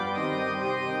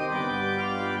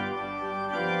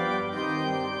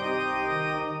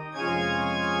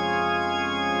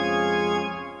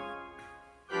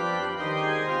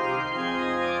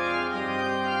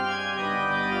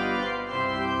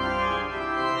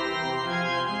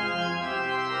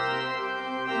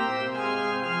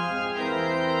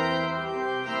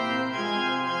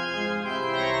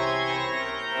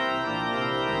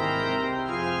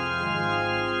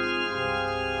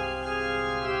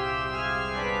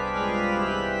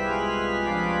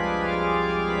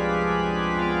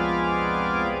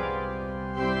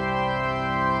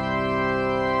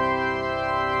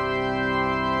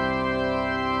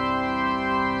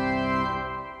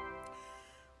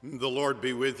The Lord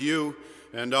be with you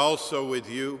and also with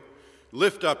you.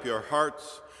 Lift up your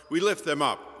hearts. We lift them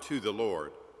up to the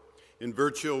Lord. In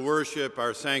virtual worship,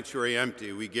 our sanctuary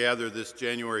empty, we gather this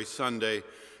January Sunday.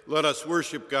 Let us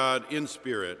worship God in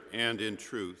spirit and in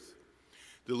truth.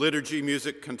 The liturgy,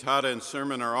 music, cantata, and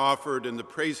sermon are offered in the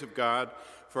praise of God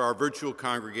for our virtual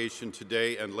congregation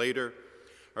today and later.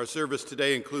 Our service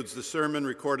today includes the sermon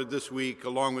recorded this week,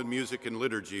 along with music and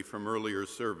liturgy from earlier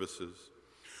services.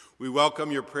 We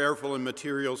welcome your prayerful and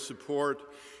material support,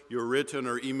 your written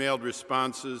or emailed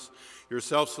responses, your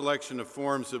self-selection of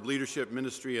forms of leadership,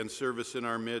 ministry, and service in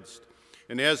our midst.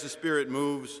 And as the Spirit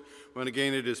moves, when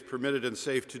again it is permitted and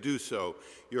safe to do so,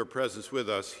 your presence with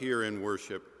us here in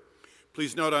worship.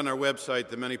 Please note on our website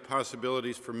the many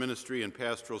possibilities for ministry and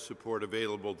pastoral support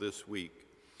available this week.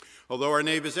 Although our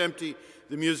nave is empty,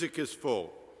 the music is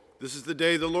full. This is the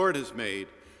day the Lord has made.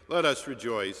 Let us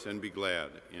rejoice and be glad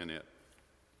in it.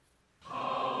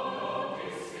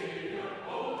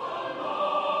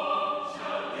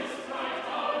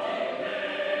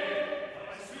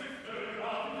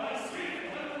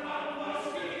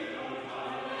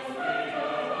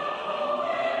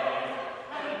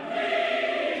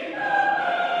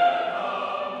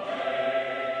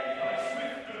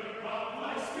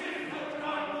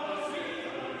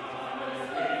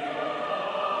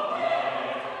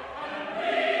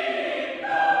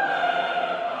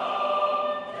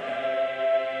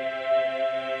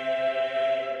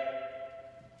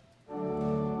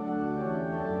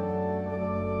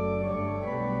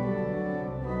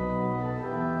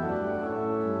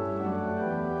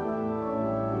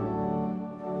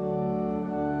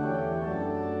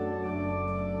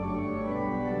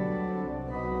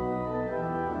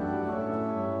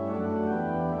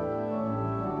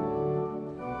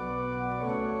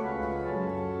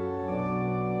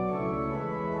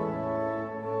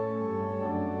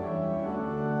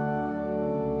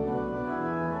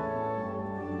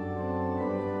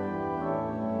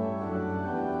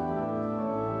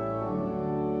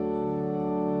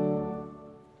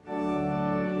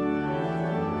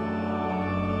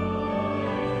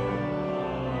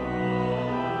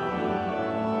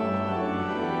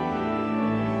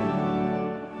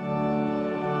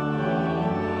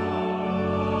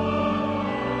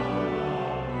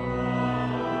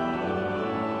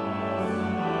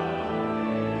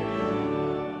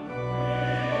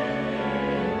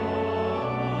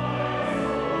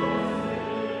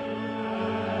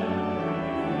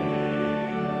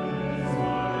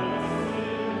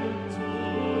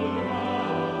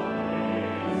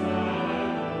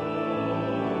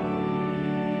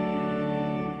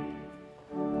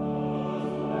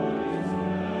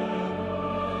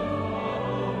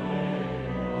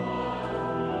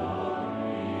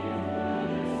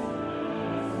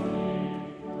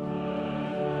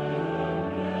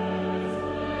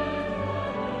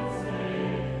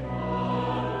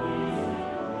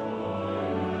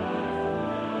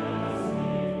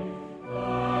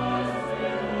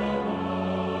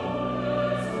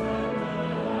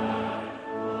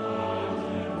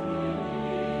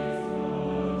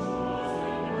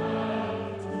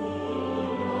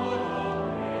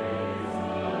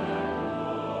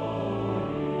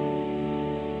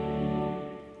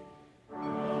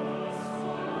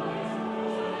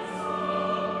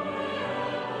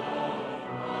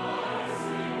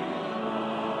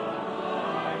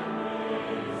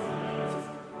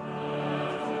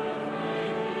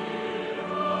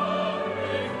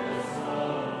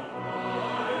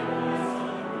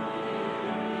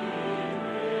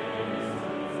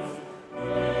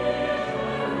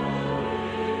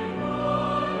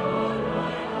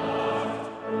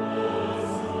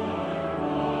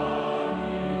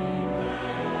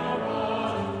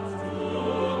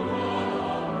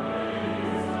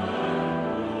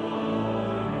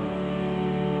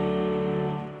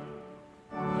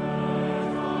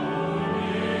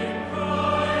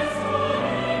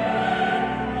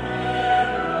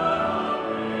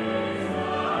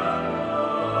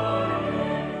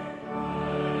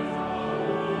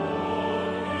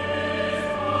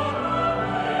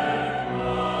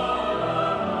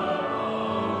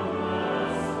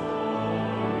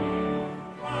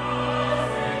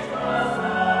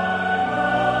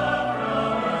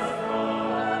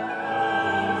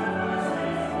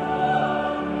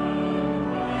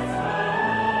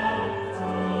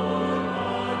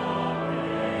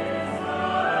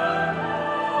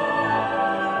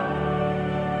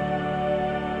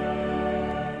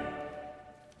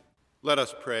 Let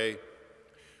us pray.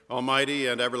 Almighty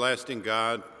and everlasting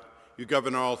God, you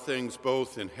govern all things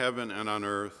both in heaven and on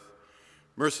earth.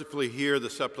 Mercifully hear the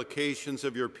supplications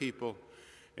of your people,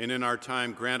 and in our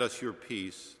time grant us your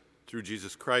peace. Through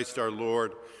Jesus Christ our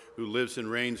Lord, who lives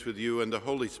and reigns with you and the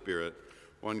Holy Spirit,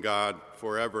 one God,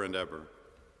 forever and ever.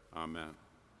 Amen.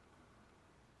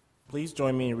 Please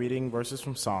join me in reading verses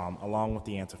from Psalm along with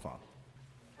the antiphon.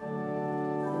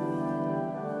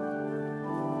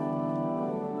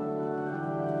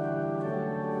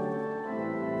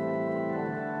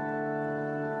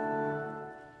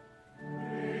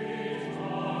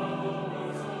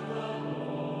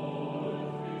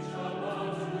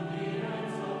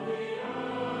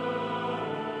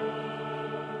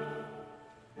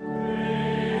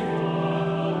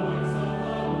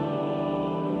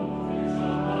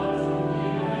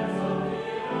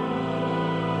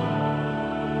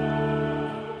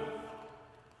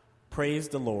 Praise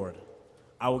the Lord.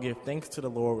 I will give thanks to the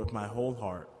Lord with my whole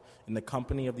heart, in the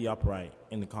company of the upright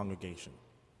in the congregation.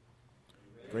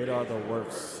 Great are the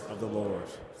works of the Lord,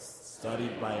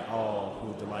 studied by all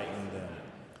who delight in them.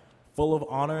 Full of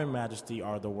honor and majesty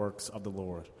are the works of the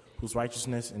Lord, whose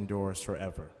righteousness endures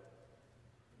forever.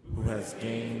 Who has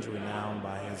gained renown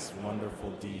by his wonderful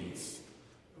deeds.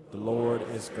 The Lord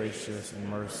is gracious and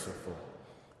merciful.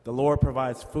 The Lord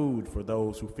provides food for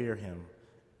those who fear him,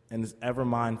 and is ever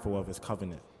mindful of his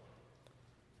covenant.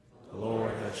 The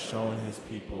Lord has shown his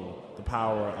people the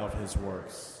power of his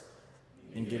works,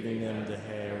 in giving them the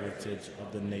heritage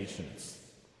of the nations.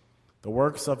 The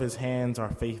works of his hands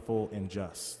are faithful and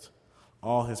just.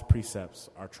 All his precepts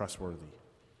are trustworthy.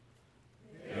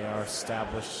 They are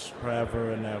established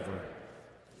forever and ever,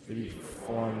 to be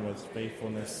performed with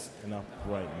faithfulness and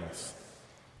uprightness.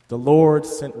 The Lord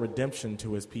sent redemption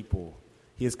to his people.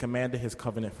 He has commanded his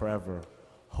covenant forever.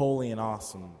 Holy and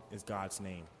awesome is God's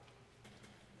name.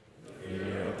 The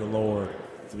year of the Lord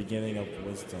is the beginning of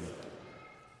wisdom.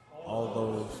 All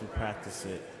those who practice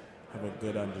it have a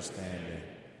good understanding.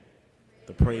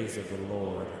 The praise of the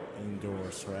Lord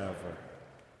endures forever.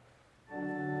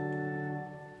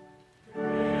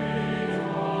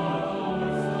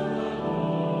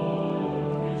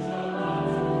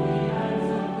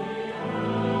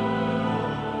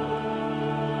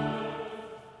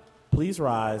 Please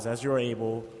rise as you are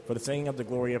able for the singing of the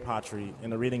Gloria Patri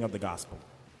and the reading of the Gospel.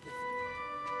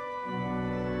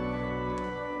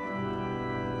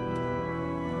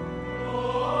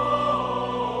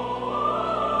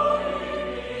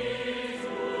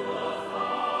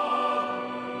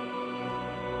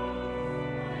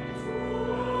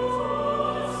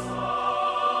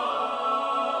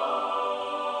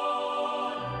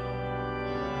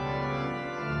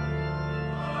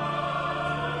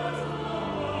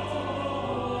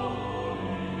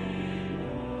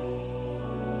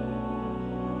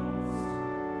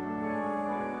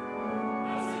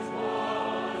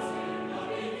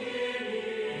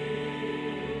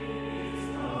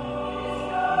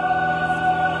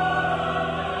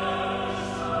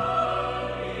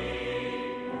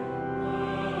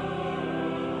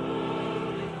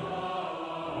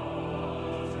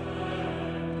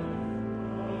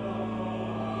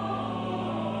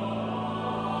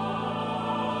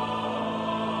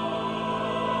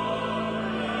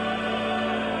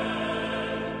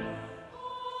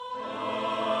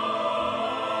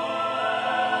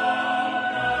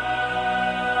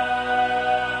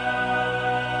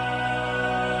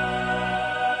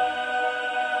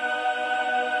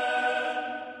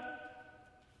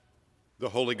 The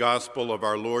Holy Gospel of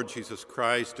our Lord Jesus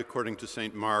Christ according to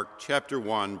St. Mark, chapter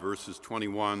 1, verses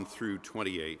 21 through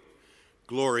 28.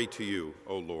 Glory to you,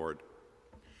 O Lord.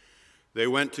 They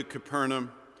went to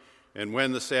Capernaum, and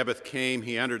when the Sabbath came,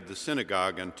 he entered the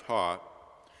synagogue and taught.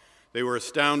 They were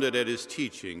astounded at his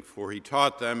teaching, for he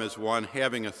taught them as one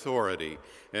having authority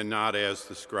and not as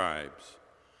the scribes.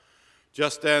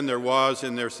 Just then there was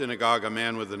in their synagogue a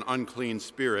man with an unclean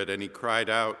spirit, and he cried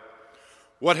out,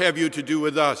 "What have you to do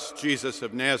with us, Jesus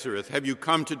of Nazareth? Have you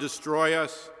come to destroy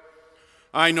us?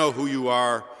 I know who you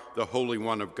are, the Holy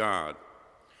One of God."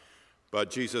 But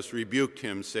Jesus rebuked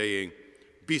him, saying,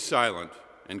 "Be silent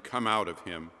and come out of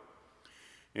him."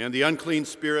 And the unclean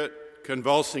spirit,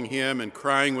 convulsing him and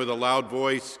crying with a loud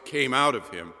voice, came out of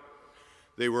him.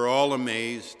 They were all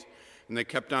amazed, and they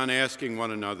kept on asking one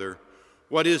another,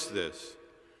 "What is this?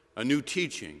 A new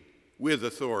teaching with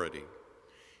authority.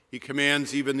 He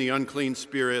commands even the unclean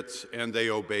spirits, and they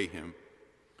obey him."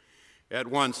 At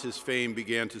once his fame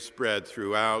began to spread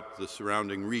throughout the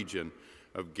surrounding region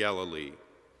of Galilee.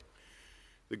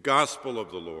 The Gospel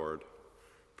of the Lord.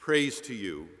 Praise to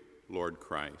you, Lord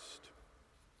Christ.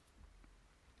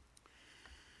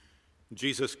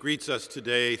 Jesus greets us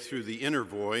today through the inner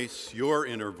voice, your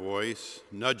inner voice,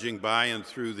 nudging by and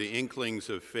through the inklings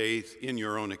of faith in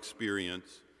your own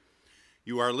experience.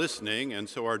 You are listening and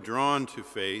so are drawn to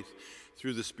faith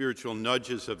through the spiritual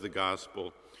nudges of the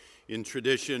gospel, in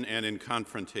tradition and in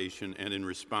confrontation and in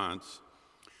response.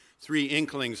 3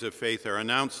 inklings of faith are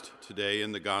announced today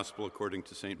in the gospel according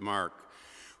to St. Mark.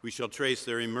 We shall trace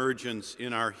their emergence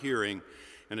in our hearing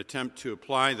and attempt to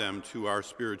apply them to our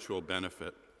spiritual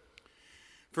benefit.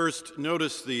 First,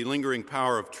 notice the lingering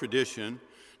power of tradition,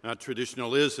 not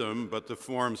traditionalism, but the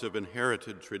forms of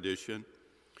inherited tradition.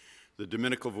 The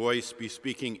Dominical voice,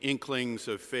 bespeaking inklings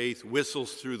of faith,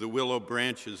 whistles through the willow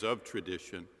branches of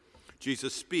tradition.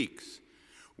 Jesus speaks.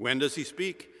 When does he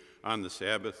speak? On the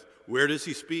Sabbath. Where does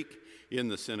he speak? In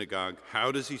the synagogue.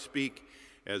 How does he speak?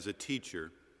 As a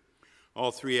teacher.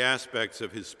 All 3 aspects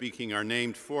of his speaking are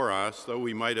named for us, though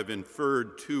we might have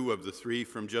inferred 2 of the 3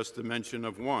 from just the mention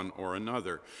of one or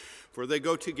another, for they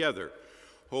go together: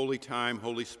 holy time,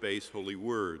 holy space, holy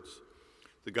words.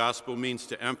 The gospel means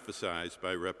to emphasize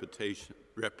by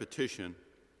repetition.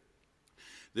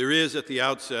 There is at the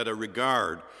outset a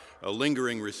regard, a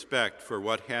lingering respect for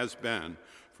what has been,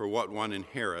 for what one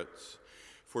inherits,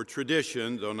 for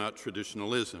tradition, though not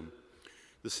traditionalism.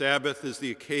 The Sabbath is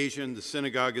the occasion, the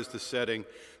synagogue is the setting,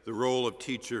 the role of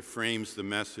teacher frames the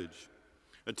message.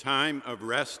 A time of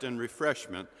rest and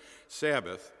refreshment,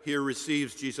 Sabbath, here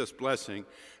receives Jesus' blessing,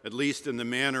 at least in the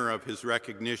manner of his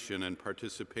recognition and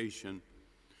participation.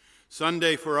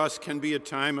 Sunday for us can be a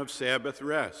time of Sabbath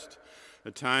rest,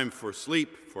 a time for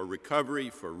sleep, for recovery,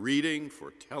 for reading,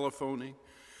 for telephoning.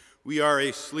 We are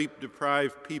a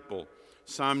sleep-deprived people,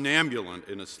 somnambulant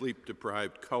in a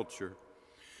sleep-deprived culture.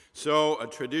 So a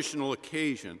traditional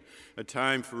occasion, a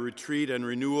time for retreat and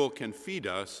renewal, can feed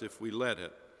us if we let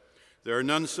it. There are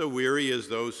none so weary as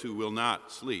those who will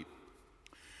not sleep.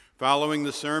 Following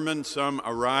the sermon, some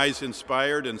arise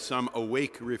inspired and some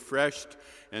awake refreshed,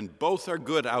 and both are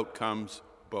good outcomes,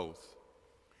 both.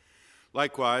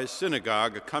 Likewise,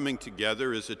 synagogue, a coming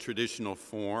together, is a traditional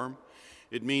form.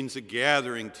 It means a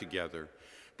gathering together.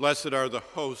 Blessed are the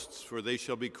hosts, for they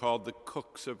shall be called the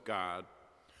cooks of God.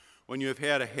 When you have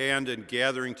had a hand in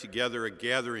gathering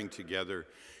together,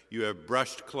 you have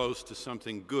brushed close to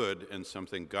something good and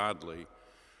something godly.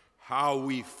 How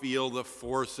we feel the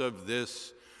force of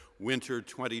this winter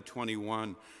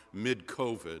 2021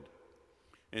 mid-COVID,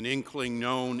 an inkling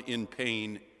known in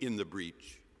pain in the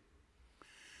breach.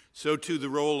 So too the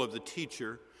role of the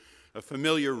teacher, a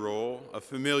familiar role, a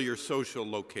familiar social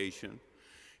location.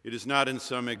 It is not in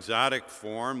some exotic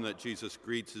form that Jesus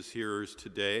greets his hearers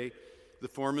today. The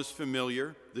form is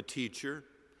familiar, the teacher.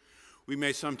 We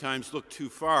may sometimes look too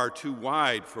far, too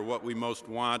wide for what we most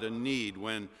want and need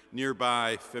when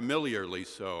nearby, familiarly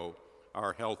so,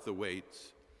 our health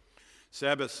awaits.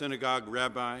 Sabbath, synagogue,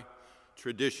 rabbi,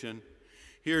 tradition.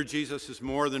 Here Jesus is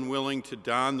more than willing to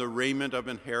don the raiment of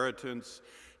inheritance,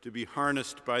 to be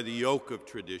harnessed by the yoke of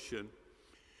tradition.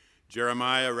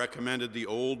 Jeremiah recommended the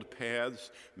old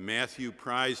paths. Matthew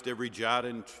prized every jot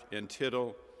and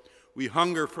tittle. We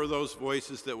hunger for those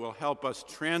voices that will help us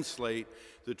translate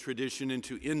the tradition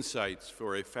into insights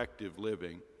for effective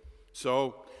living.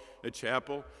 So, a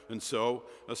chapel, and so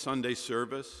a Sunday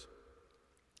service.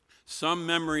 Some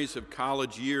memories of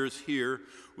college years here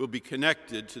will be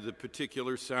connected to the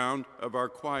particular sound of our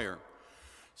choir.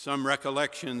 Some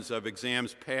recollections of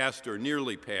exams past or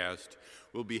nearly past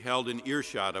will be held in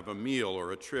earshot of a meal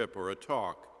or a trip or a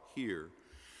talk here.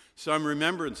 Some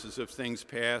remembrances of things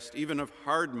past, even of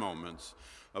hard moments,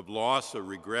 of loss or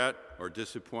regret or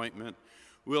disappointment,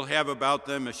 will have about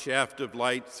them a shaft of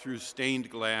light through stained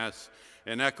glass,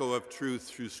 an echo of truth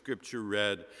through scripture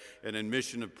read, an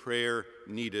admission of prayer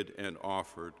needed and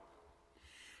offered.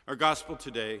 Our gospel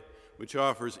today, which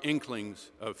offers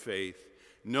inklings of faith,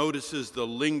 notices the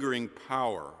lingering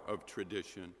power of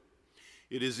tradition.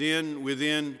 It is in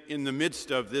the midst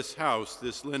of this house,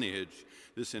 this lineage,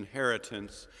 this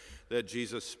inheritance, that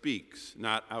Jesus speaks,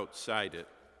 not outside it.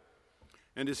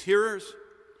 And his hearers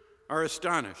are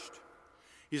astonished.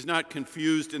 He's not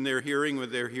confused in their hearing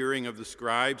with their hearing of the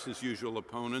scribes, his usual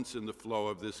opponents in the flow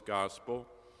of this gospel.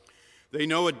 They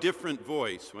know a different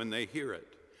voice when they hear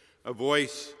it, a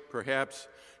voice perhaps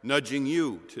nudging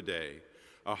you today,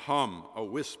 a hum, a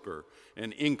whisper,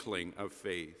 an inkling of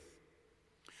faith.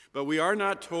 But we are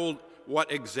not told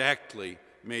what exactly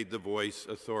made the voice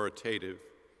authoritative.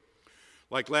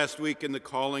 Like last week in the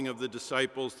calling of the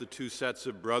disciples, the 2 sets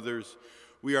of brothers,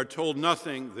 we are told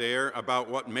nothing there about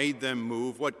what made them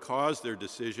move, what caused their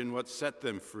decision, what set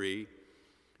them free.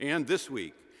 And this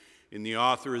week, in the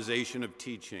authorization of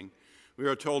teaching, we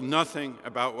are told nothing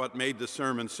about what made the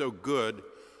sermon so good,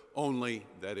 only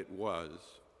that it was.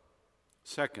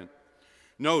 Second,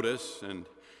 notice, and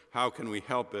how can we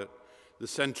help it, the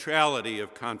centrality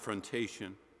of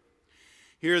confrontation.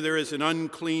 Here there is an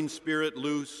unclean spirit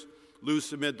loose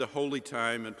amid the holy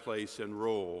time and place and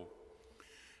role.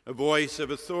 A voice of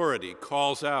authority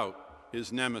calls out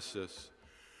his nemesis.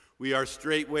 We are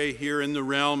straightway here in the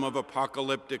realm of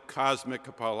apocalyptic, cosmic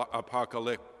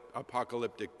apocalyptic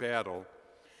battle,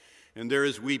 and there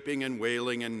is weeping and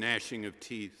wailing and gnashing of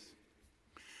teeth.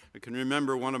 I can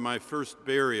remember one of my first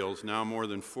burials, now more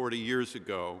than 40 years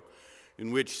ago,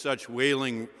 in which such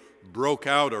wailing broke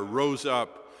out or rose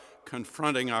up,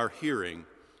 confronting our hearing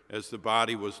as the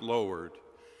body was lowered.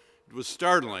 It was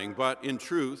startling, but in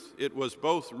truth, it was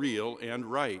both real and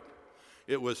right.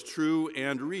 It was true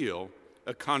and real,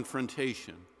 a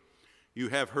confrontation. You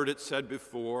have heard it said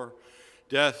before,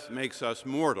 death makes us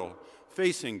mortal,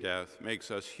 facing death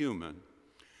makes us human.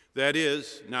 That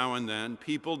is, now and then,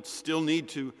 people still need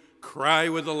to cry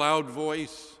with a loud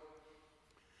voice.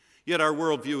 Yet our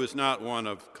worldview is not one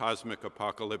of cosmic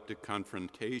apocalyptic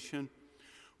confrontation.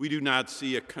 We do not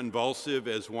see a convulsive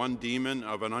as one demon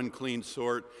of an unclean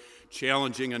sort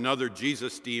challenging another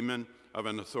Jesus demon of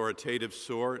an authoritative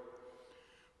sort.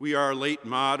 We are late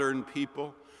modern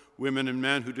people, women and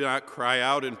men who do not cry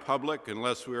out in public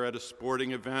unless we're at a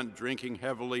sporting event, drinking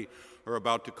heavily, or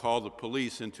about to call the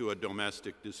police into a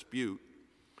domestic dispute.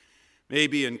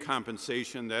 Maybe in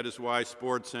compensation, that is why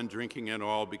sports and drinking and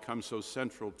all become so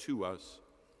central to us.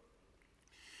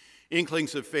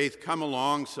 Inklings of faith come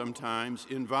along sometimes,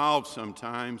 involve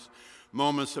sometimes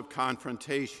moments of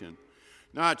confrontation,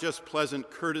 not just pleasant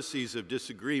courtesies of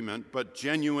disagreement, but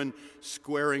genuine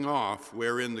squaring off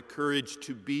wherein the courage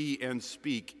to be and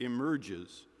speak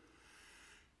emerges.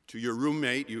 To your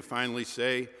roommate, you finally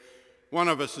say, "One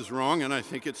of us is wrong, and I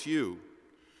think it's you."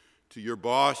 To your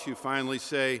boss, you finally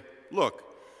say, "Look,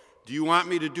 do you want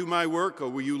me to do my work, or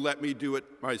will you let me do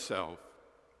it myself?"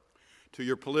 To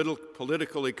your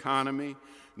political economy,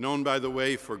 known, by the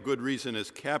way, for good reason as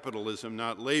capitalism,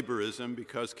 not laborism,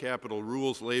 because capital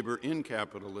rules labor in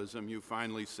capitalism, you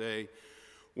finally say,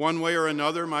 "One way or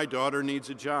another, my daughter needs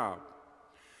a job."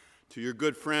 To your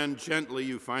good friend, gently,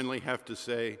 you finally have to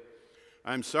say,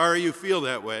 "I'm sorry you feel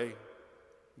that way.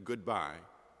 Goodbye."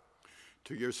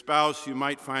 To your spouse, you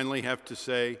might finally have to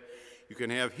say, "You can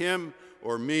have him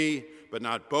or me, but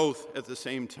not both at the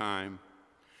same time."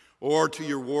 Or to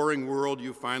your warring world,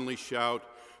 you finally shout,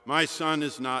 "My son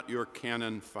is not your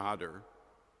canon fodder."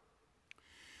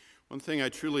 One thing I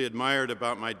truly admired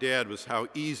about my dad was how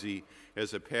easy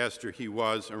as a pastor he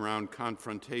was around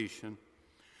confrontation.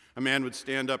 A man would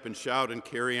stand up and shout and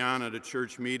carry on at a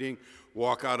church meeting,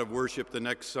 walk out of worship the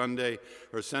next Sunday,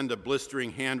 or send a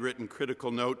blistering handwritten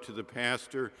critical note to the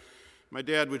pastor. My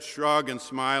dad would shrug and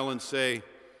smile and say,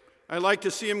 "I like to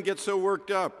see him get so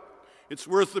worked up. It's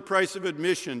worth the price of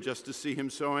admission just to see him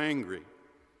so angry."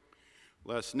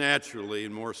 Less naturally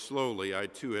and more slowly, I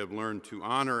too have learned to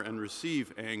honor and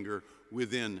receive anger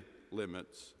within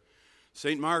limits.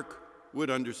 St. Mark would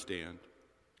understand.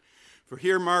 For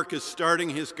here Mark is starting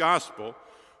his gospel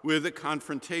with a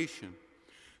confrontation.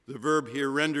 The verb here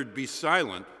rendered "be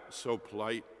silent," so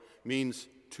polite, means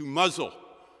to muzzle,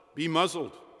 be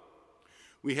muzzled.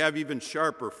 We have even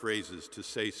sharper phrases to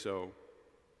say so.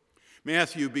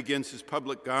 Matthew begins his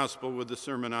public gospel with the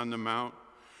Sermon on the Mount.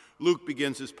 Luke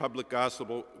begins his public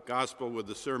gospel with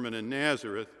the sermon in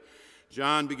Nazareth.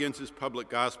 John begins his public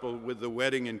gospel with the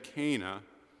wedding in Cana.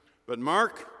 But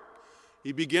Mark,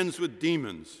 he begins with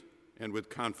demons and with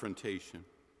confrontation.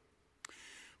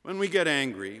 When we get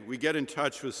angry, we get in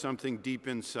touch with something deep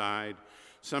inside,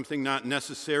 something not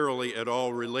necessarily at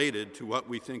all related to what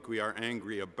we think we are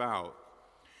angry about.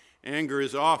 Anger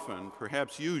is often,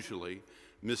 perhaps usually,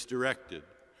 misdirected.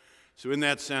 So in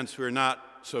that sense, we're not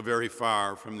so very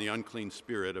far from the unclean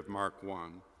spirit of Mark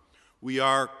 1. We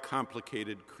are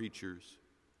complicated creatures.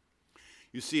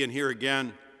 You see, and here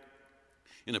again,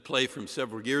 in a play from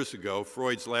several years ago,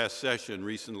 Freud's Last Session,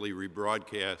 recently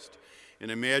rebroadcast, an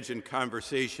imagined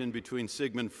conversation between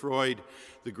Sigmund Freud,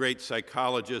 the great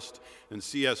psychologist, and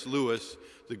C.S. Lewis,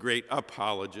 the great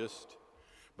apologist.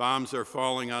 Bombs are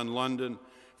falling on London.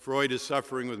 Freud is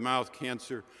suffering with mouth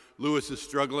cancer. Lewis is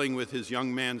struggling with his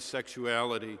young man's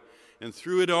sexuality. And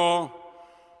through it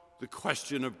all, the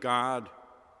question of God,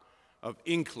 of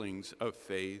inklings of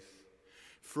faith.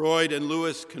 Freud and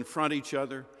Lewis confront each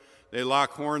other. They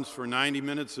lock horns for 90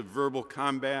 minutes of verbal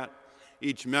combat.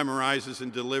 Each memorizes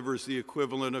and delivers the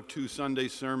equivalent of 2 Sunday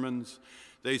sermons.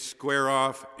 They square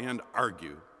off and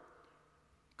argue.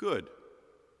 Good.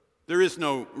 There is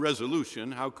no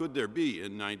resolution. How could there be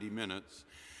in 90 minutes?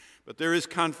 But there is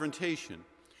confrontation,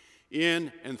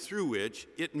 in and through which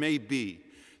it may be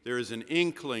there is an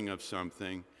inkling of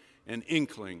something, an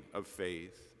inkling of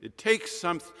faith. It takes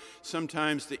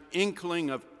sometimes the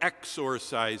inkling of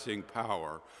exorcising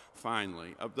power,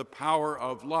 finally, of the power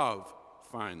of love,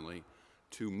 finally,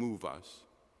 to move us.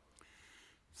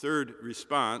 Third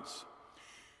response,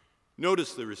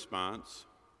 notice the response.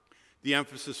 The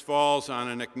emphasis falls on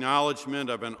an acknowledgement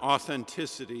of an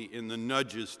authenticity in the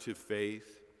nudges to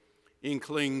faith,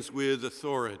 inklings with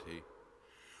authority.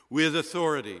 With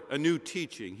authority, a new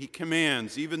teaching. He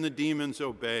commands, even the demons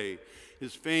obey.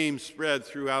 His fame spread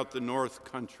throughout the North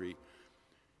Country,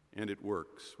 and it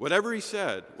works. Whatever he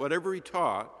said, whatever he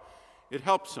taught, it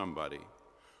helped somebody.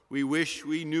 We wish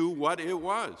we knew what it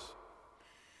was.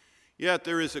 Yet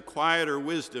there is a quieter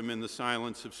wisdom in the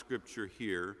silence of Scripture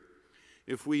here.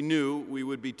 If we knew, we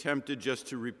would be tempted just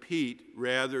to repeat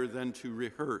rather than to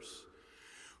rehearse.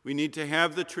 We need to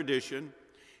have the tradition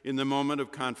in the moment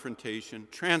of confrontation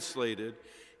translated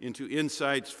into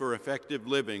insights for effective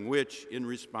living, which, in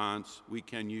response, we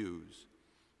can use.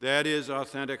 That is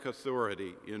authentic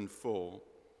authority in full.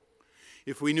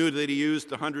 If we knew that he used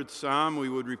the 100th Psalm, we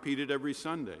would repeat it every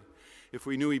Sunday. If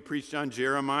we knew he preached on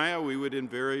Jeremiah, we would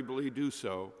invariably do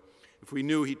so. If we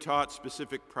knew he taught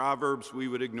specific proverbs, we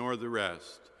would ignore the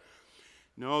rest.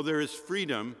 No, there is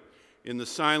freedom in the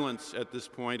silence at this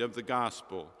point of the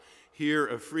gospel. Here,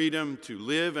 a freedom to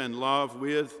live and love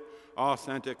with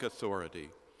authentic authority,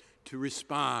 to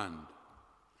respond.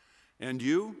 And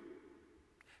you?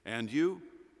 And you?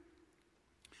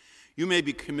 You may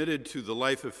be committed to the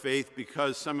life of faith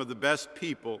because some of the best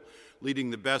people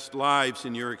leading the best lives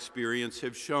in your experience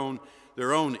have shown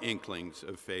their own inklings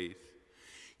of faith.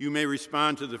 You may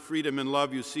respond to the freedom and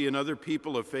love you see in other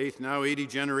people of faith now 80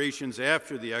 generations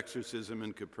after the exorcism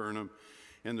in Capernaum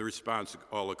and the response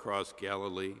all across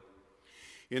Galilee.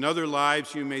 In other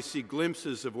lives, you may see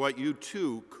glimpses of what you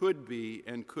too could be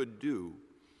and could do.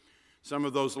 Some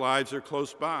of those lives are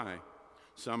close by.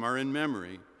 Some are in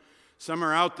memory. Some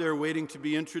are out there waiting to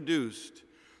be introduced.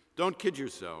 Don't kid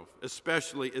yourself,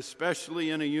 especially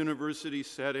in a university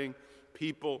setting.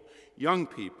 Young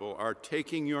people are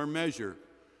taking your measure,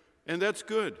 and that's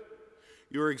good.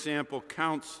 Your example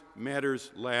counts,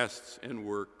 matters, lasts, and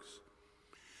works.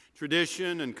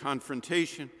 Tradition and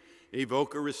confrontation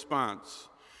evoke a response.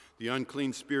 The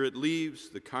unclean spirit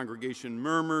leaves, the congregation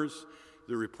murmurs,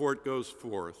 the report goes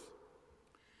forth.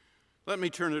 Let me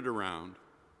turn it around.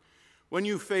 When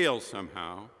you fail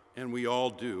somehow, and we all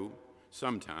do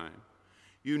sometime,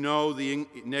 you know the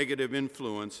negative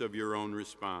influence of your own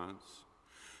response.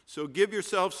 So give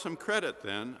yourself some credit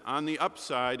then on the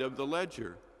upside of the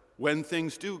ledger when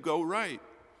things do go right.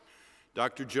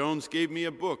 Dr. Jones gave me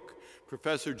a book.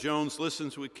 Professor Jones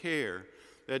listens with care.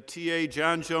 That T.A.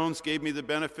 John Jones gave me the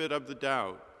benefit of the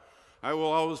doubt. I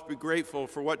will always be grateful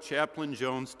for what Chaplain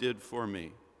Jones did for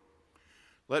me.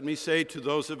 Let me say to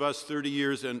those of us 30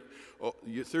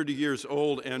 years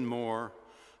old and more,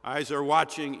 eyes are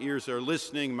watching, ears are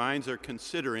listening, minds are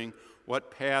considering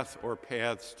what path or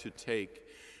paths to take.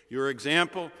 Your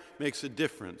example makes a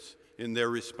difference in their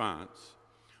response.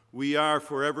 We are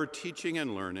forever teaching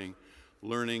and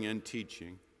learning and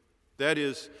teaching. That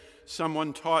is,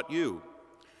 someone taught you.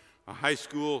 A high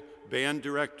school band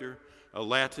director, a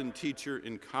Latin teacher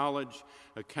in college,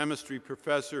 a chemistry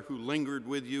professor who lingered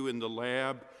with you in the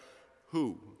lab.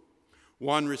 Who?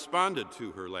 One responded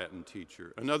to her Latin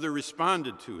teacher. Another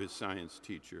responded to his science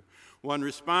teacher. One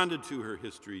responded to her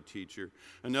history teacher.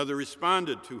 Another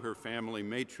responded to her family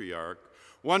matriarch.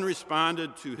 One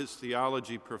responded to his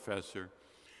theology professor.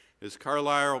 As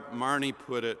Carlyle Marney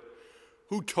put it,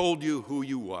 who told you who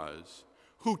you was?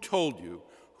 Who told you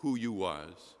who you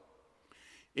was?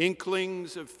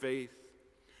 Inklings of faith.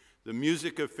 The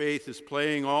music of faith is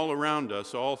playing all around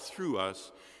us, all through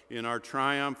us, in our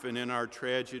triumph and in our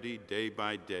tragedy day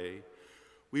by day.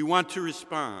 We want to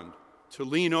respond, to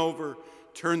lean over,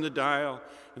 turn the dial,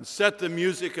 and set the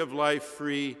music of life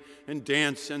free, and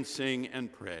dance and sing and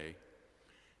pray.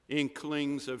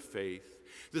 Inklings of faith.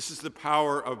 This is the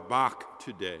power of Bach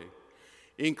today.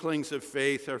 Inklings of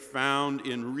faith are found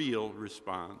in real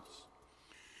response.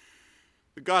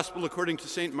 The Gospel according to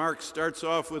St. Mark starts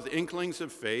off with inklings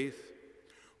of faith.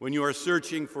 When you are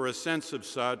searching for a sense of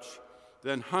such,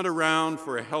 then hunt around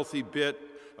for a healthy bit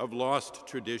of lost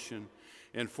tradition,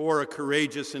 and for a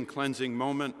courageous and cleansing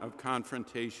moment of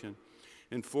confrontation,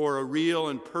 and for a real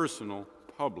and personal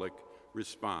public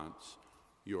response,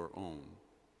 your own.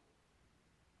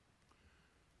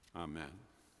 Amen.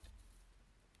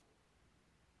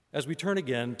 As we turn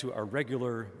again to our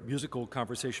regular musical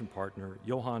conversation partner,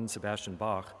 Johann Sebastian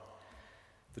Bach,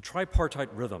 the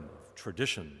tripartite rhythm of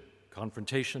tradition,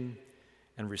 confrontation,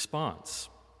 and response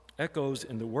echoes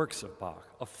in the works of Bach,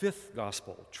 a fifth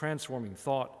gospel transforming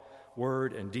thought,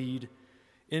 word, and deed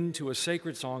into a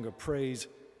sacred song of praise,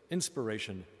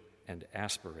 inspiration, and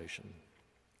aspiration.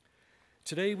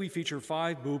 Today we feature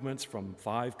 5 movements from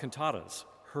 5 cantatas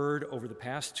heard over the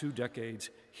past 2 decades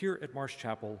here at Marsh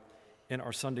Chapel in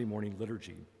our Sunday morning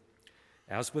liturgy.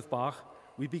 As with Bach,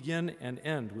 we begin and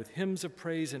end with hymns of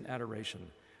praise and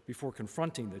adoration before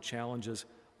confronting the challenges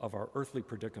of our earthly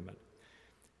predicament.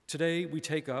 Today we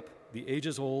take up the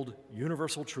ages-old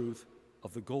universal truth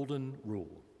of the golden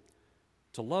rule.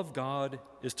 To love God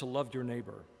is to love your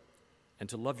neighbor, and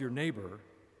to love your neighbor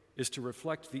is to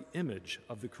reflect the image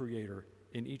of the Creator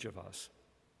in each of us.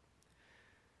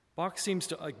 Bach seems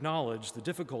to acknowledge the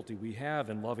difficulty we have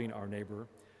in loving our neighbor,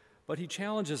 but he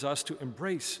challenges us to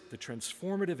embrace the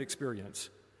transformative experience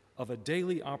of a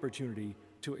daily opportunity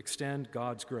to extend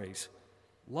God's grace,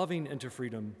 loving into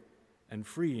freedom and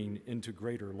freeing into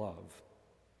greater love.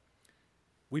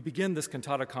 We begin this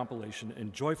cantata compilation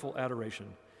in joyful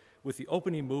adoration with the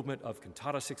opening movement of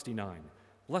Cantata 69,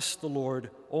 Bless the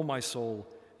Lord, O my soul,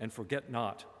 and forget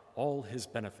not all his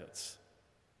benefits.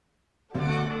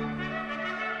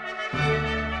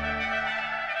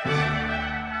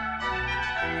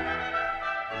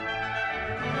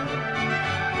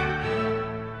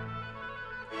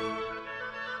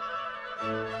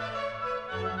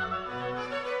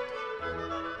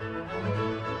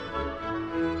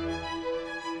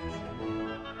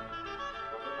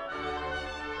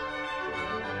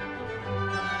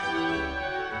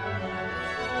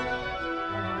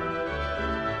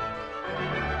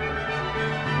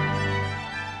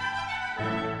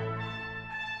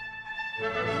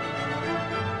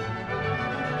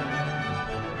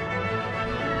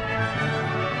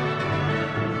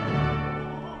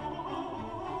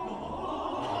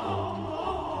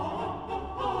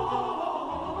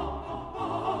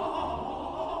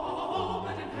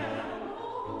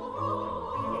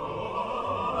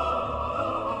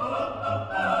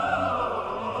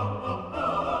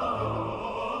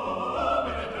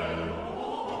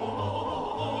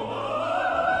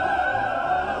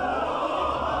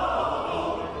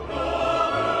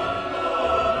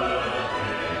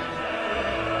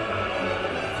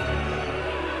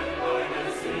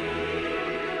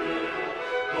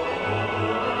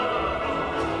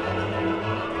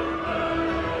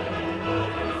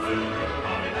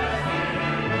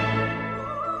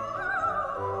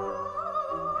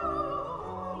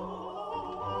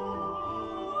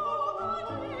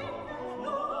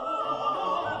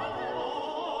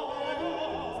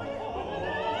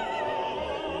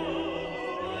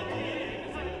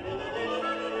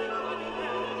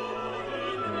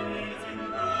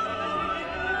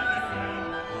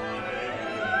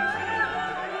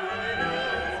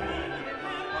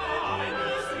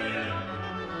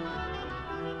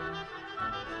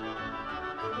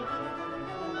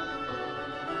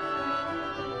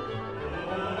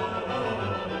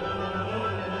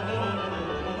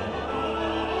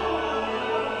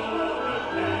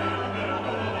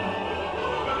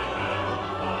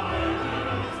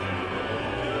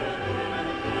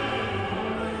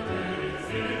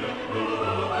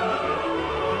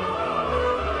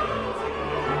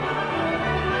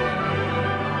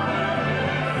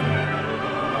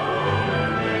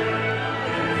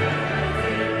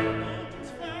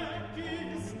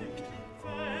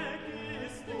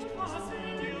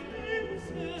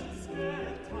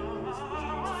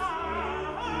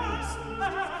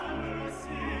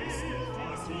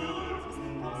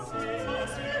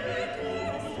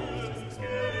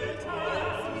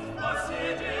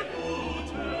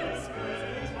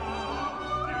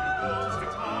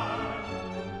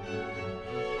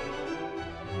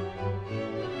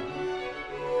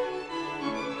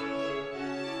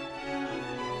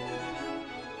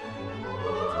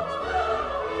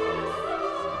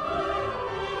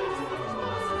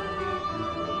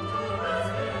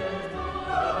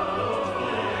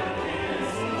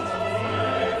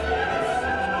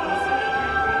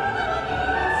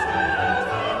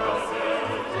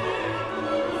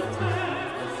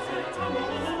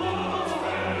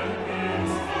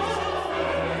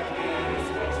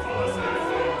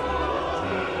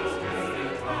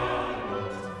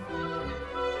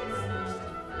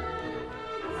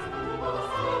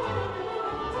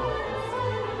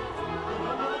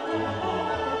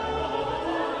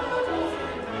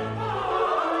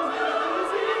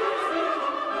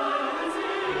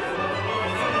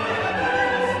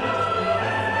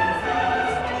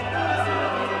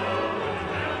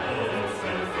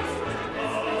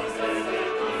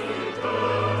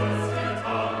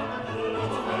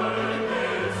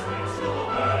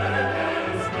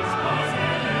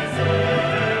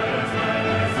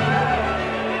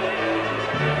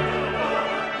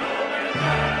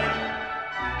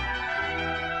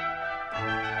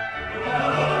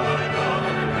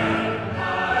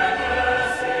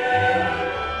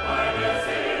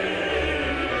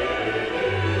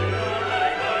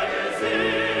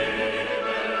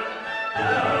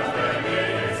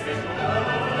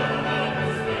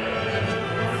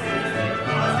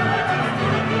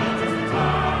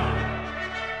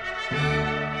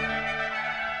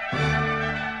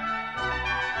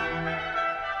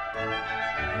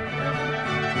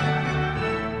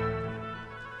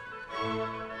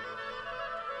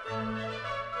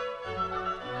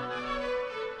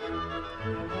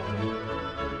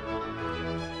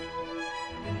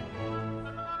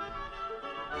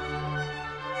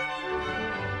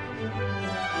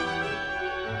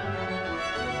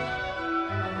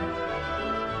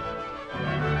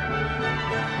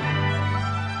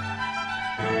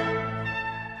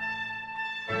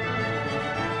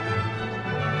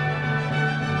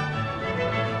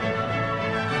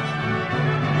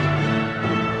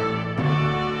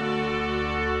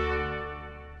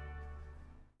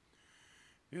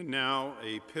 And now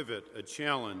a pivot, a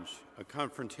challenge, a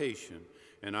confrontation,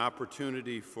 an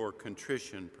opportunity for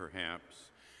contrition,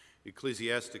 perhaps.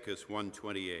 Ecclesiasticus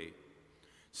 1:28.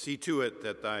 See to it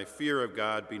that thy fear of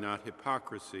God be not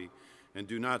hypocrisy, and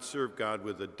do not serve God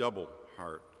with a double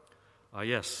heart.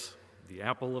 Yes, the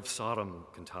apple of Sodom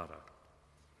cantata.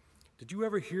 Did you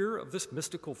ever hear of this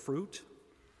mystical fruit?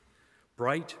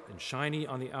 Bright and shiny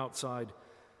on the outside,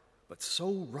 but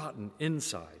so rotten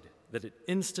inside that it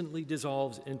instantly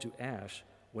dissolves into ash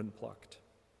when plucked.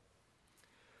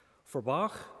 For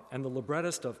Bach and the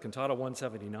librettist of Cantata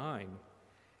 179,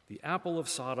 the apple of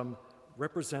Sodom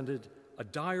represented a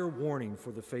dire warning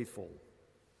for the faithful.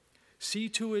 See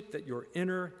to it that your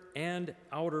inner and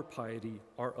outer piety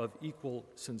are of equal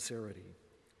sincerity.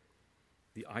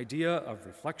 The idea of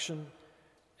reflection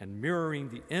and mirroring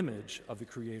the image of the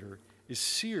Creator is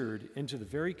seared into the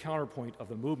very counterpoint of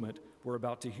the movement we're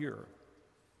about to hear.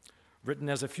 Written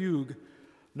as a fugue,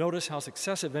 notice how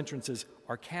successive entrances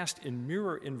are cast in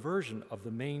mirror inversion of the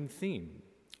main theme,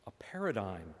 a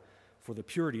paradigm for the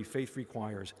purity faith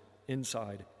requires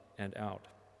inside and out.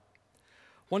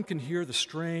 One can hear the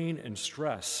strain and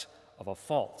stress of a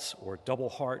false or double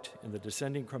heart in the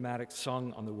descending chromatic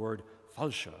sung on the word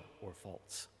falsche or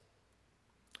false.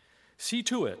 See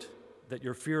to it that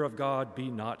your fear of God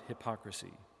be not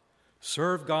hypocrisy.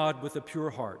 Serve God with a pure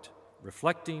heart,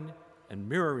 reflecting and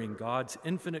mirroring God's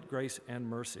infinite grace and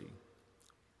mercy.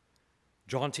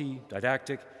 Jaunty,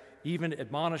 didactic, even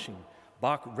admonishing,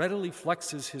 Bach readily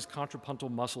flexes his contrapuntal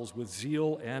muscles with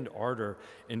zeal and ardor,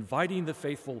 inviting the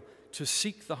faithful to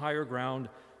seek the higher ground,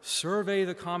 survey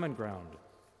the common ground,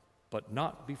 but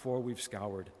not before we've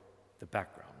scoured the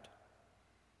background.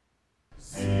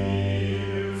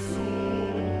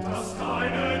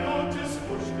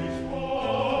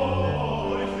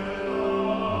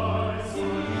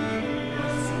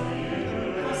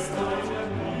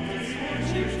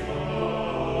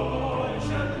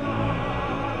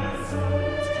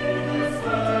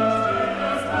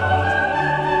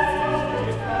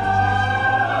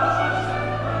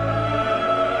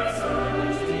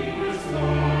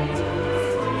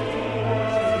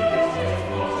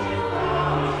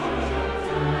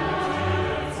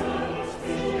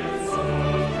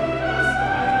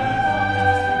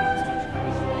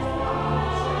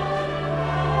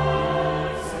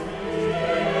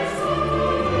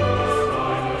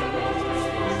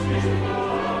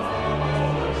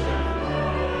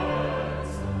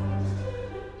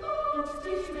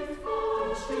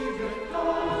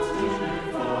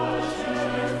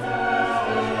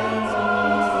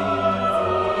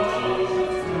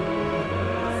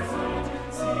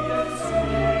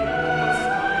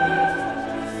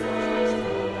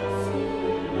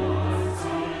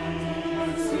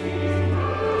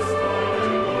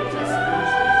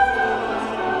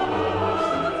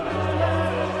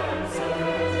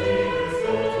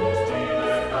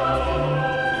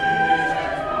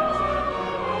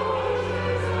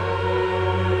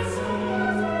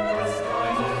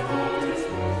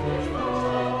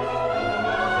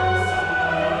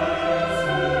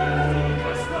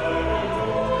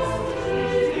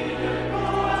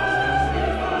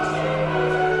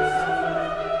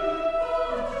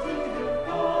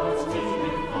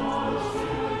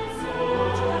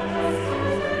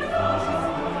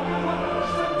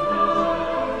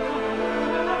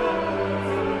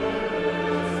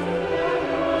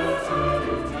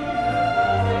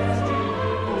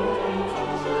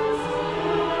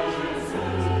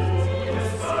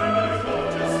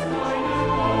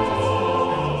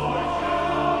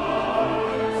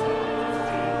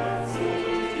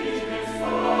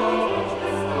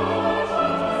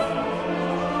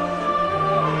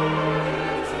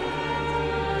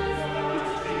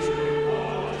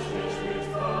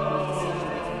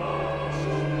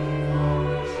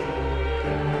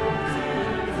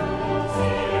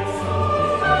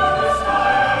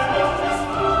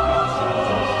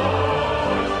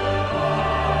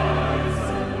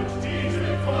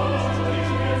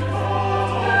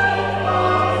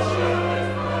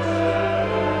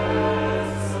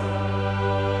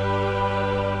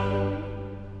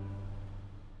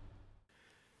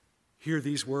 Hear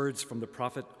these words from the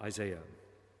prophet Isaiah.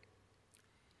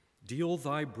 Deal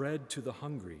thy bread to the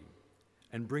hungry,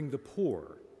 and bring the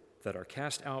poor that are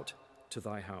cast out to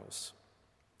thy house.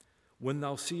 When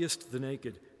thou seest the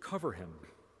naked, cover him,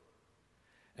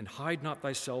 and hide not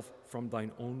thyself from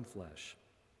thine own flesh.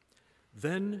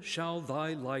 Then shall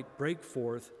thy light break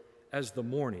forth as the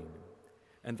morning,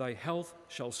 and thy health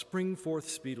shall spring forth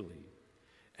speedily,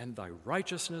 and thy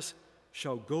righteousness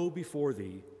shall go before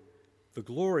thee. The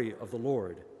glory of the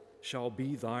Lord shall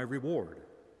be thy reward.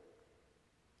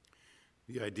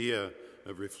 The idea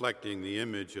of reflecting the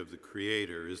image of the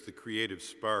Creator is the creative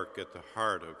spark at the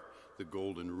heart of the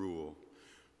Golden Rule.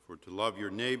 For to love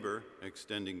your neighbor,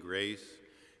 extending grace,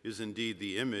 is indeed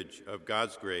the image of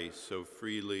God's grace so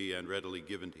freely and readily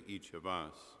given to each of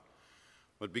us.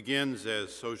 What begins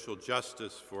as social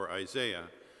justice for Isaiah,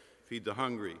 feed the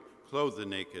hungry, clothe the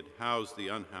naked, house the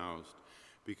unhoused,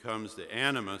 becomes the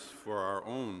animus for our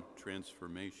own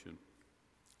transformation.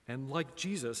 And like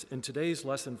Jesus in today's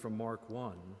lesson from Mark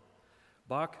 1,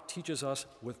 Bach teaches us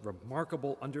with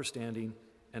remarkable understanding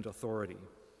and authority.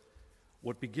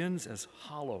 What begins as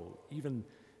hollow, even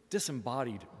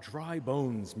disembodied, dry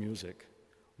bones music,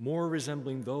 more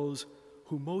resembling those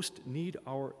who most need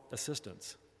our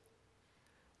assistance,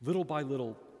 little by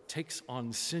little takes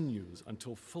on sinews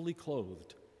until fully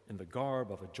clothed in the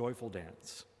garb of a joyful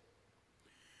dance.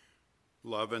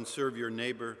 Love and serve your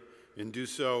neighbor, and do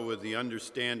so with the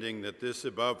understanding that this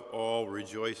above all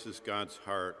rejoices God's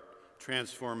heart,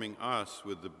 transforming us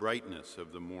with the brightness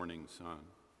of the morning sun.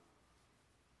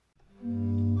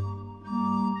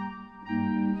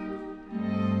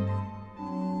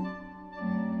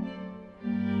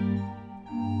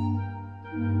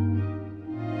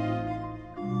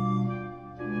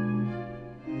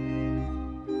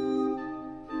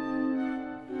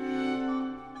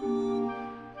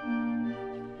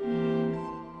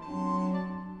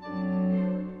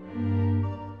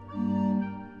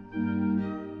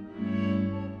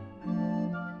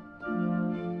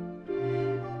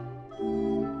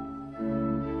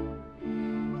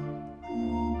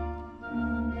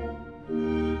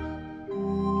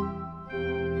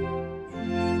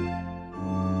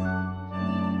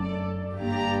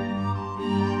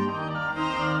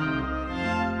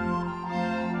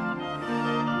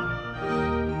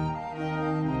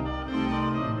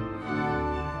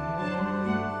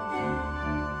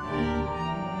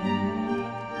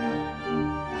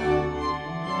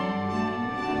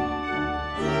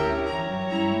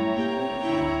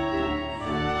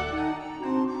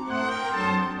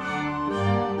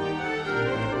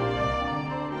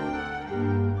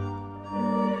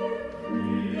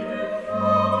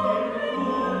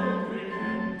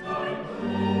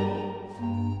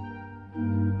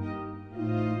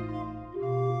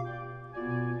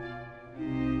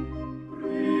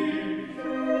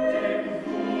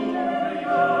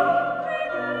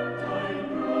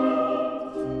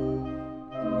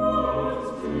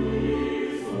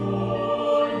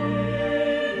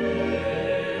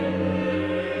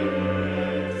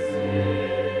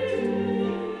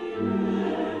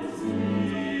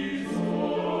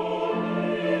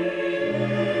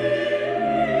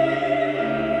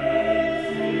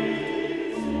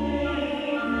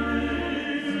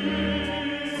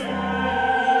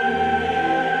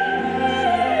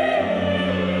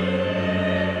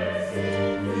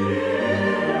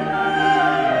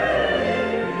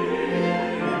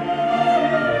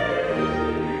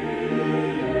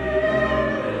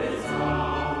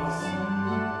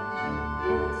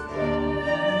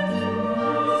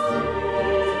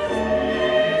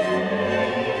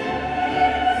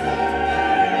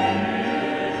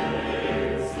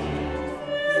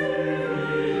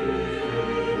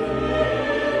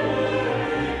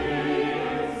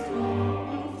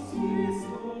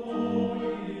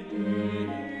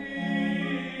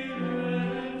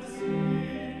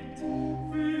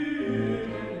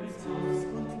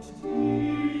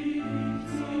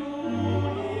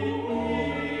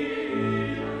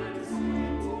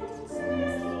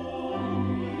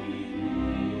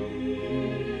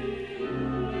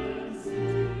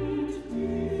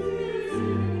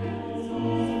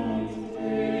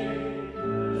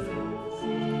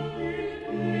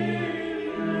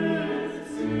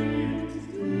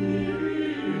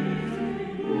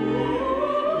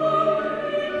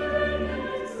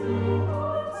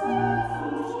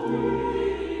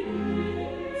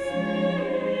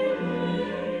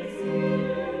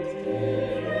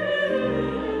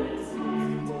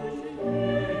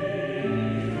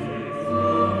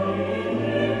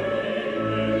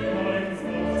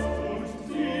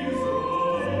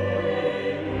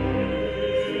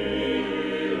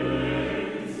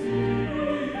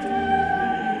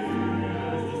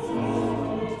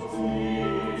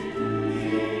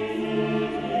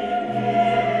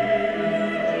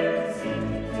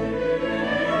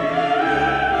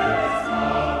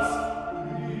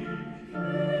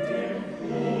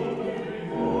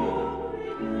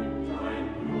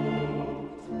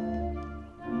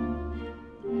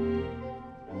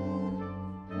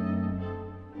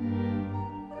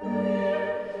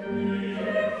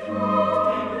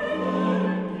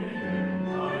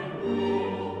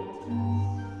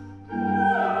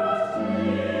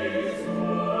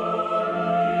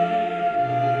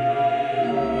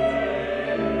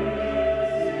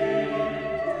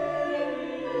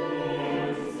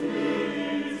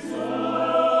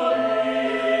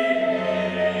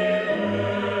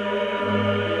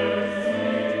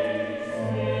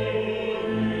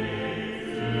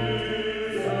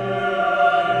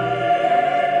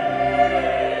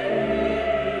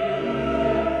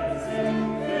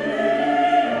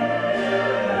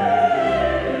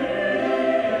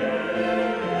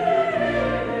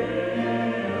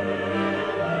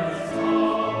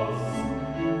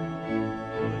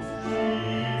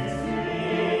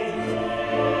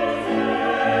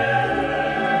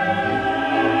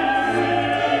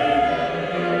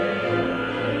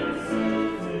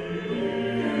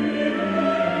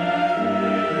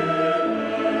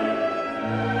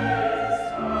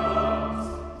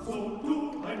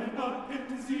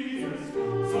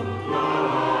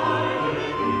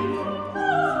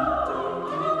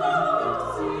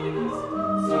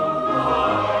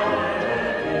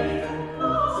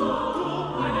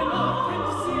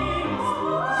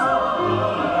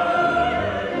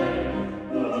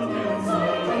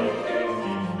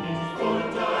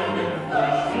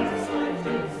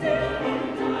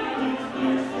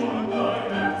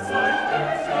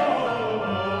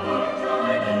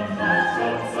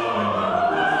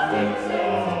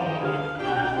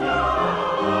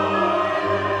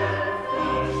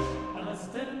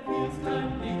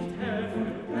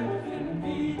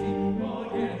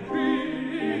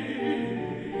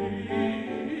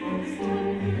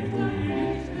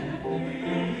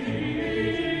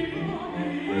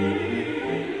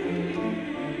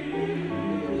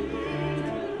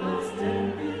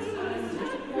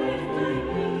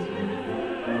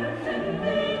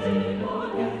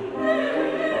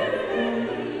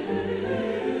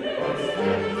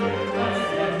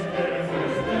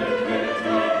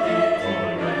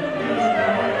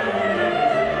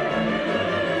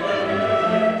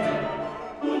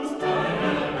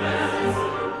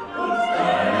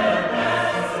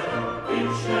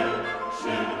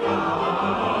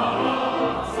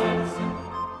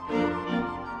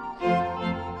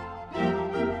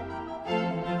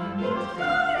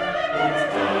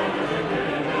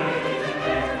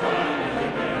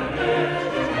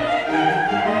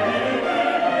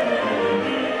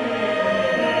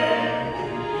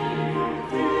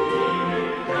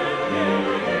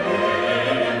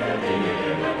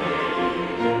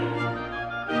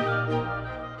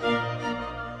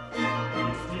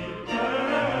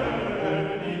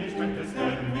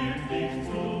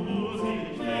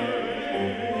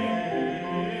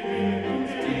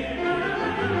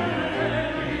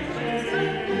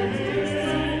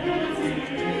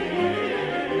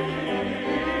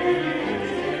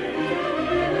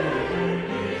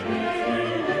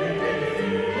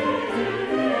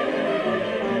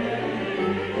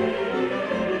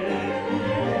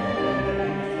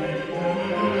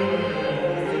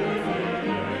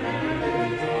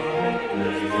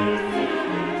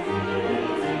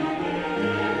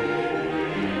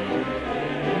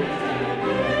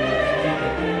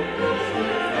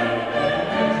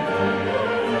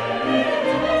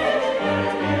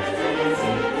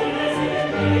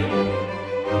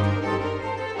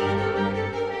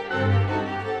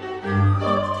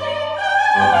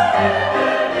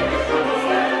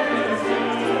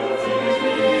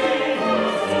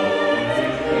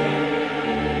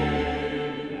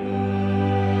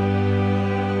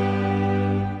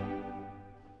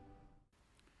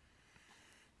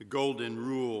 and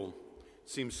rule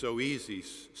seems so easy,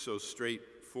 so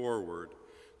straightforward.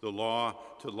 The law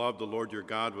to love the Lord your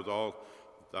God with all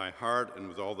thy heart and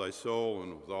with all thy soul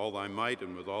and with all thy might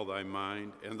and with all thy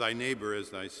mind, and thy neighbor as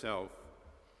thyself.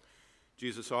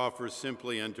 Jesus offers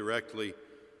simply and directly,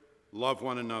 love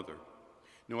one another.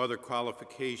 No other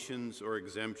qualifications or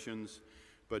exemptions,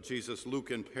 but Jesus'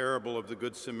 Lucan parable of the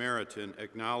Good Samaritan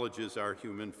acknowledges our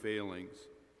human failings.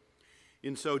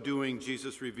 In so doing,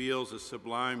 Jesus reveals a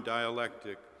sublime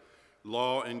dialectic,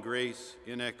 law and grace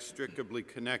inextricably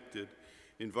connected,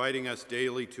 inviting us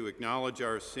daily to acknowledge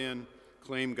our sin,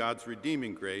 claim God's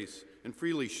redeeming grace, and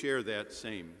freely share that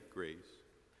same grace.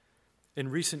 In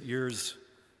recent years,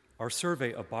 our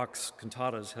survey of Bach's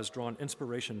cantatas has drawn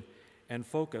inspiration and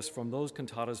focus from those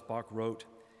cantatas Bach wrote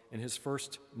in his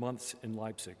first months in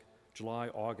Leipzig, July,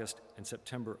 August, and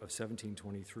September of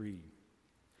 1723.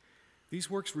 These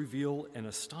works reveal an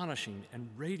astonishing and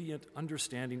radiant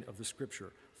understanding of the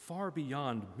Scripture, far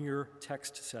beyond mere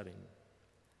text setting.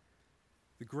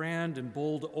 The grand and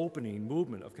bold opening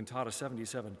movement of Cantata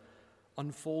 77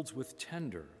 unfolds with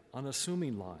tender,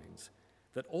 unassuming lines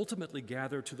that ultimately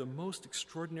gather to the most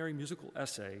extraordinary musical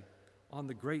essay on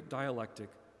the great dialectic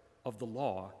of the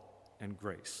law and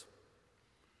grace.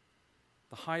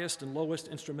 The highest and lowest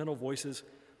instrumental voices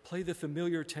play the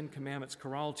familiar Ten Commandments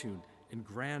chorale tune in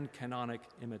grand canonic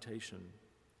imitation.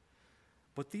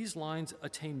 But these lines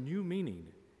attain new meaning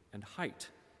and height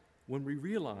when we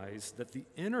realize that the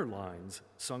inner lines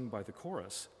sung by the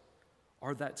chorus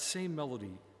are that same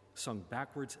melody sung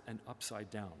backwards and upside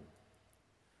down.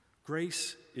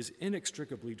 Grace is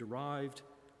inextricably derived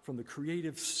from the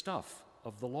creative stuff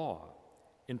of the law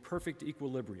in perfect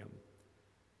equilibrium,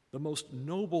 the most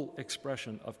noble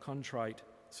expression of contrite,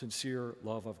 sincere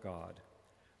love of God,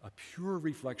 a pure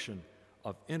reflection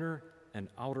of inner and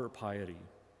outer piety.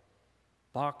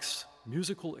 Bach's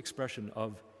musical expression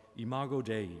of Imago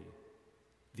Dei,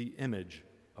 the image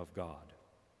of God.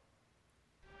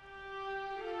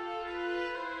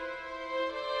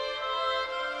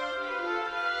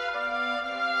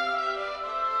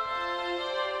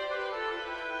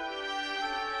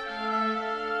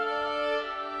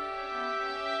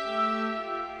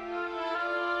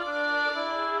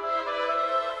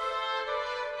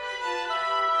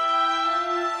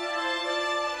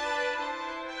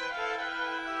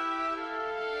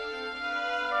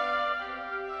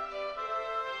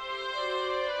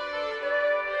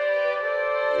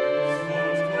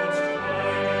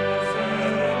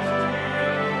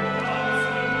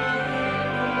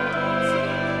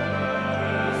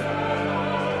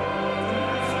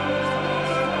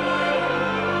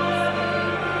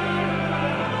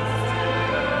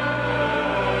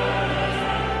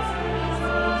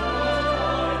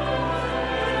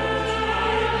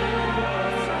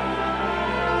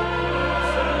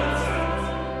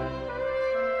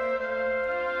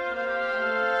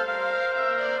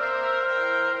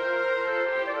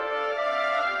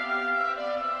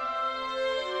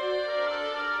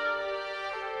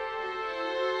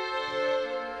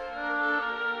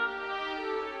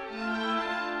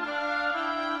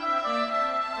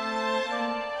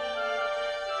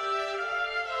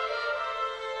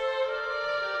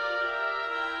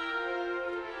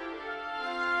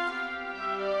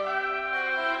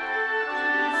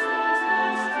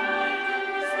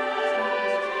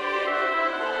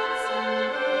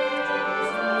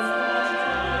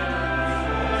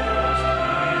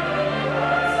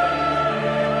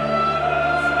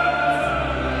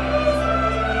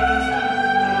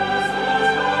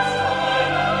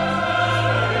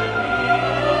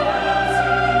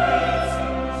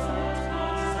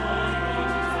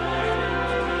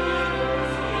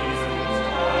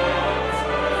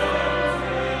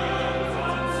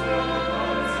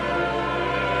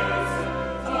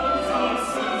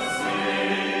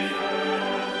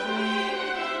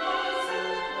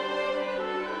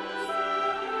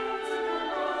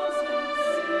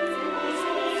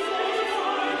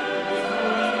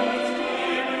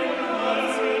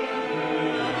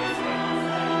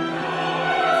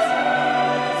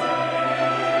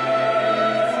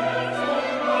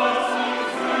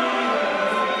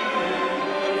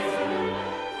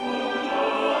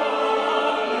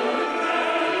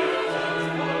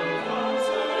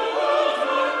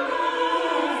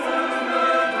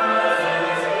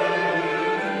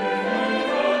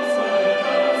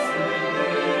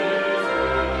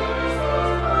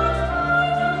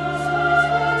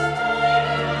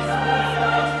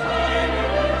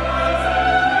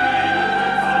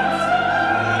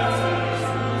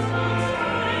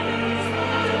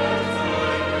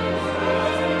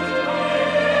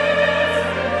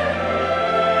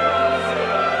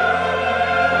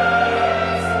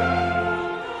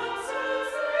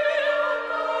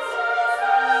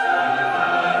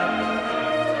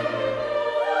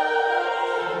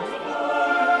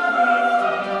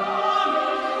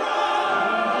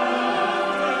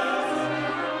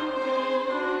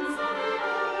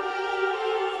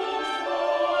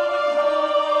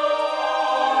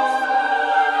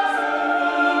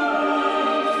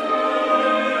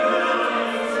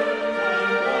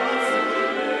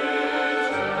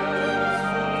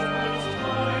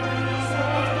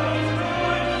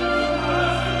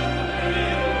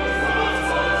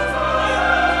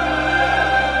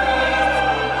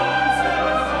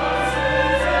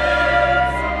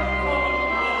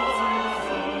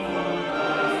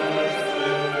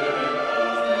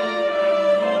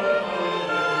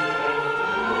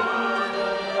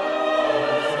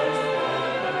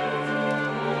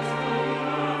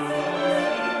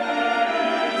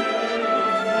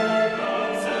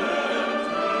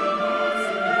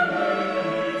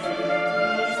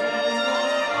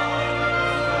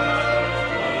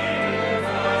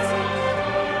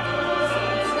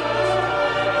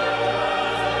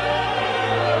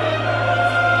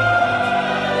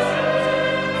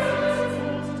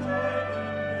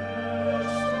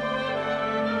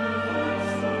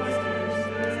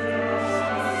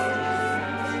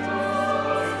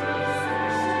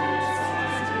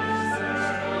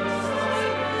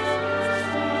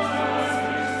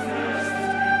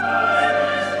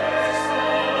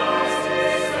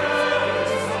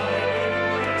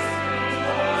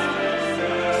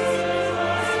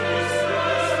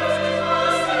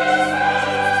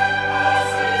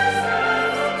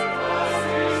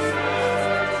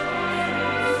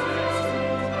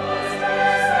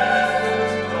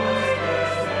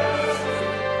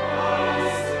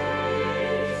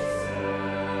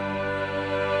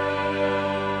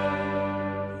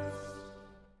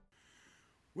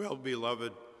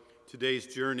 beloved, today's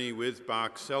journey with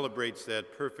Bach celebrates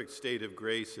that perfect state of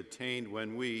grace attained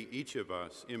when we, each of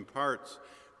us, imparts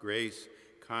grace,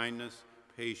 kindness,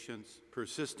 patience,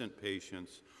 persistent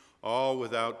patience, all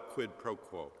without quid pro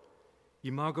quo.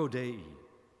 Imago Dei,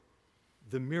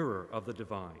 the mirror of the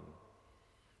divine,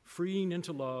 freeing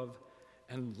into love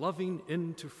and loving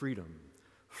into freedom.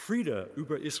 Friede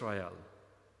über Israel,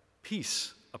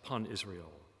 peace upon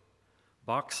Israel.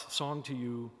 Bach's song to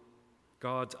you,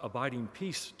 God's abiding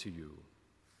peace to you,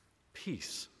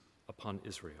 peace upon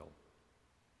Israel.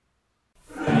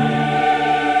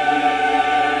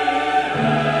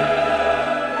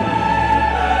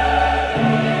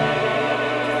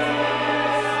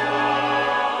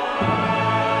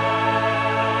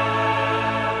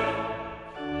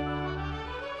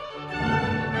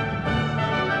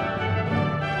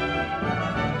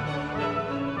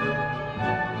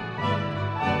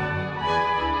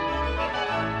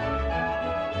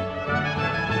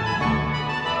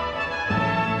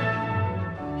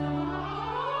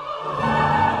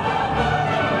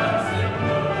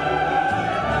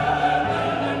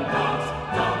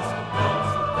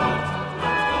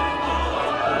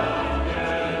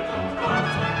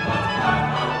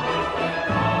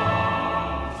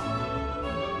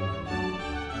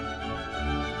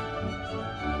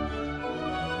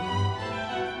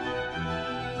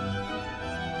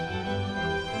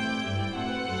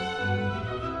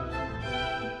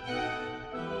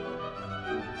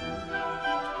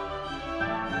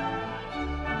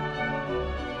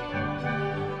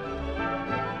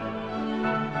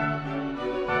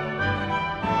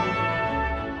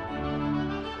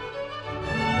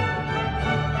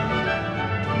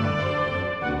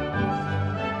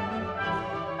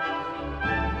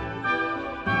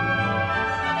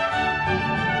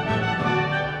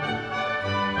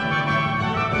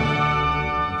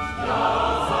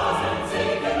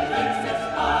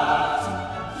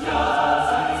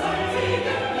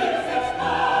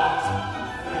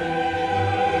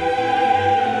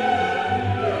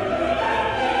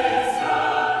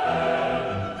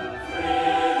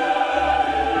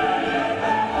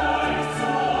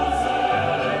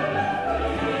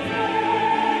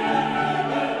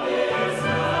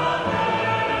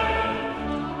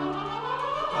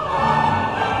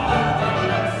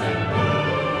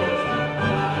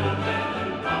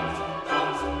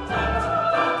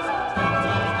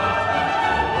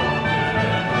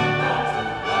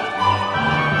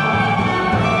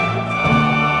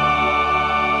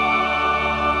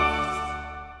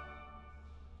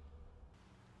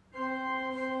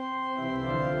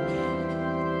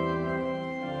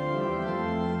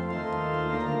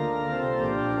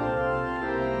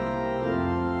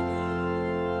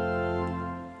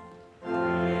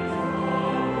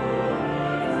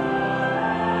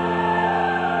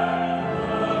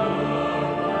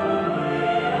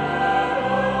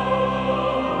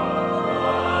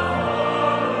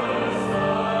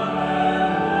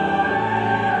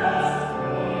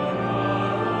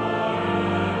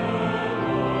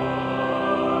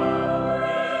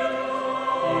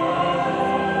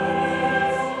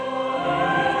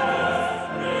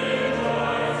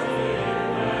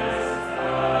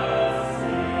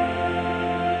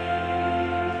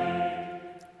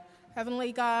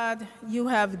 Heavenly God, you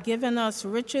have given us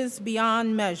riches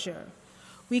beyond measure.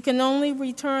 We can only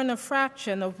return a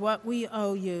fraction of what we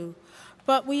owe you,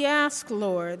 but we ask,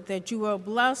 Lord, that you will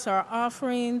bless our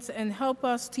offerings and help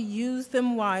us to use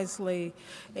them wisely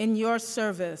in your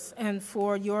service and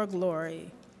for your glory.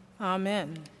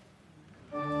 Amen.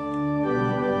 Amen.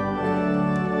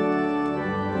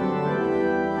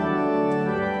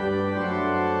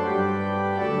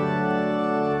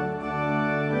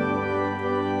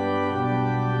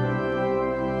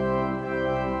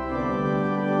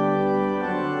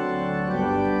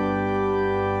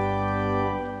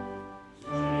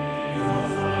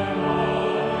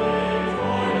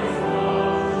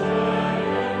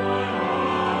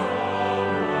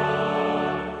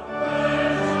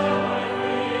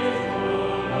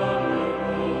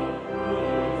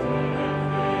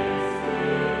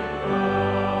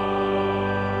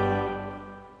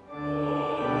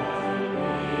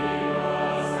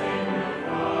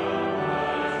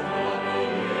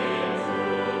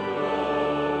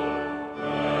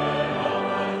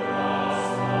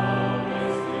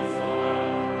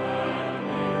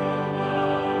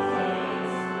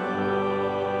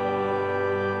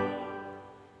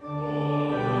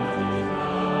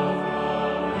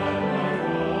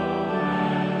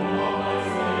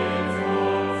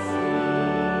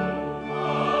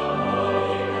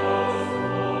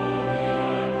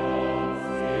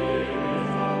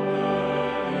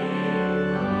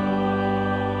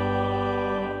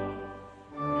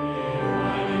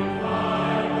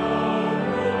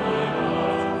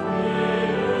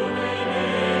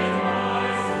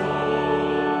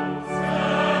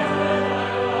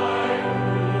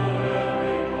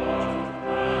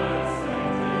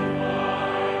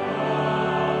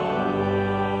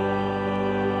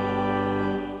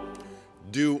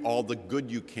 do all the good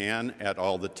you can at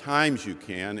all the times you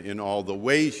can, in all the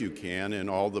ways you can, in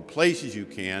all the places you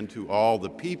can, to all the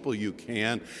people you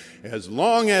can, as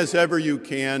long as ever you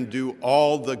can, do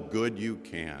all the good you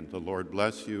can. The Lord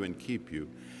bless you and keep you.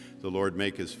 The Lord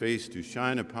make his face to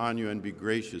shine upon you and be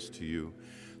gracious to you.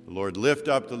 The Lord lift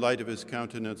up the light of his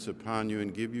countenance upon you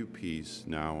and give you peace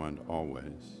now and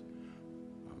always.